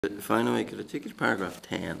Finally, could I take you to paragraph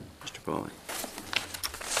 10, Mr. Bowley?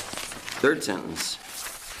 Third sentence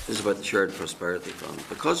is about the Shared Prosperity Fund.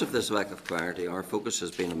 Because of this lack of clarity, our focus has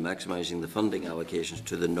been on maximising the funding allocations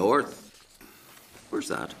to the north. Where's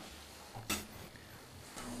that?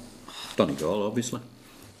 Donegal, obviously.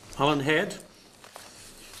 Alan Head.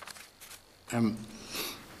 To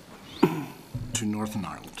Northern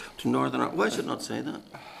Ireland. To Northern Ireland. Why should it not say that?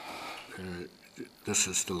 This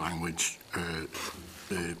is the language.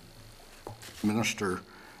 The Minister,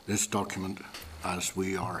 this document, as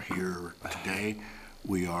we are here today,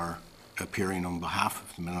 we are appearing on behalf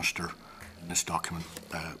of the Minister. And this document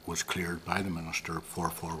was cleared by the Minister for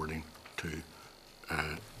forwarding to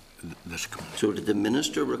this committee. So did the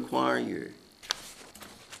Minister require you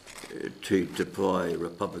to deploy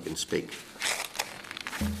Republican speak?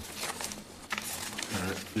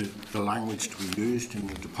 The language to be used in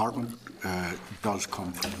the department does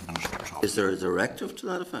come from the Minister's office. Is there a directive to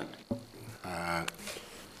that effect?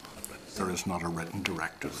 There is not a written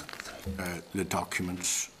directive. The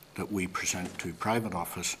documents that we present to private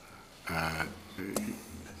office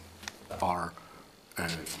are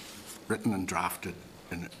written and drafted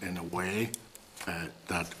in a way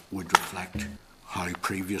that would reflect how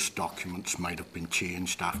previous documents might have been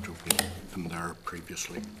changed after we had them there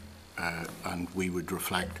previously. And we would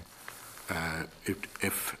reflect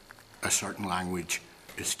if a certain language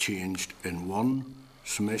is changed in one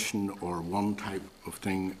submission or one type of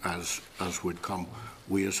thing as would come,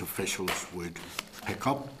 we as officials would pick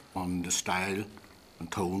up on the style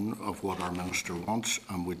and tone of what our Minister wants,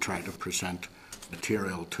 and would try to present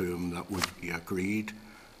material to him that would be agreed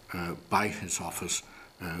by his office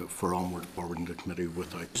for onward forwarding the committee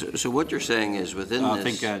without. So what you're saying is within I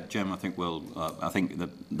this... think, Jim, I think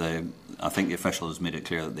the official has made it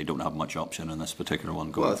clear that they don't have much option in this particular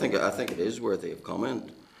one. Well, I think it is worthy of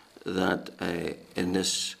comment that in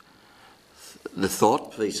this, the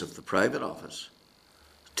thought police of the private office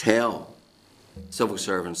tell civil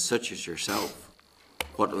servants such as yourself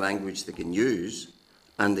what language they can use,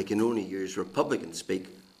 and they can only use Republican speak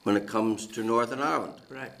when it comes to Northern Ireland.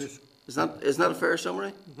 Correct. Isn't that a fair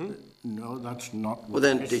summary? Mm-hmm. No, that's not. Well,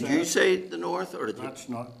 then, did you say the North, or did you? That's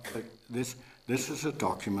not. This is a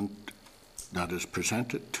document that is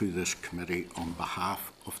presented to this committee on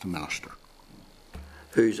behalf of the Minister.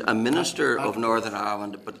 Who's a Minister of Northern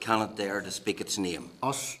Ireland but cannot dare to speak its name.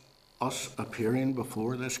 Us appearing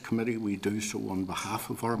before this committee, we do so on behalf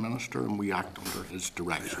of our Minister, and we act under his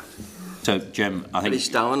direction. So, Jim, I think... Pretty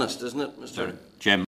Stalinist, isn't it, Mr. Jim,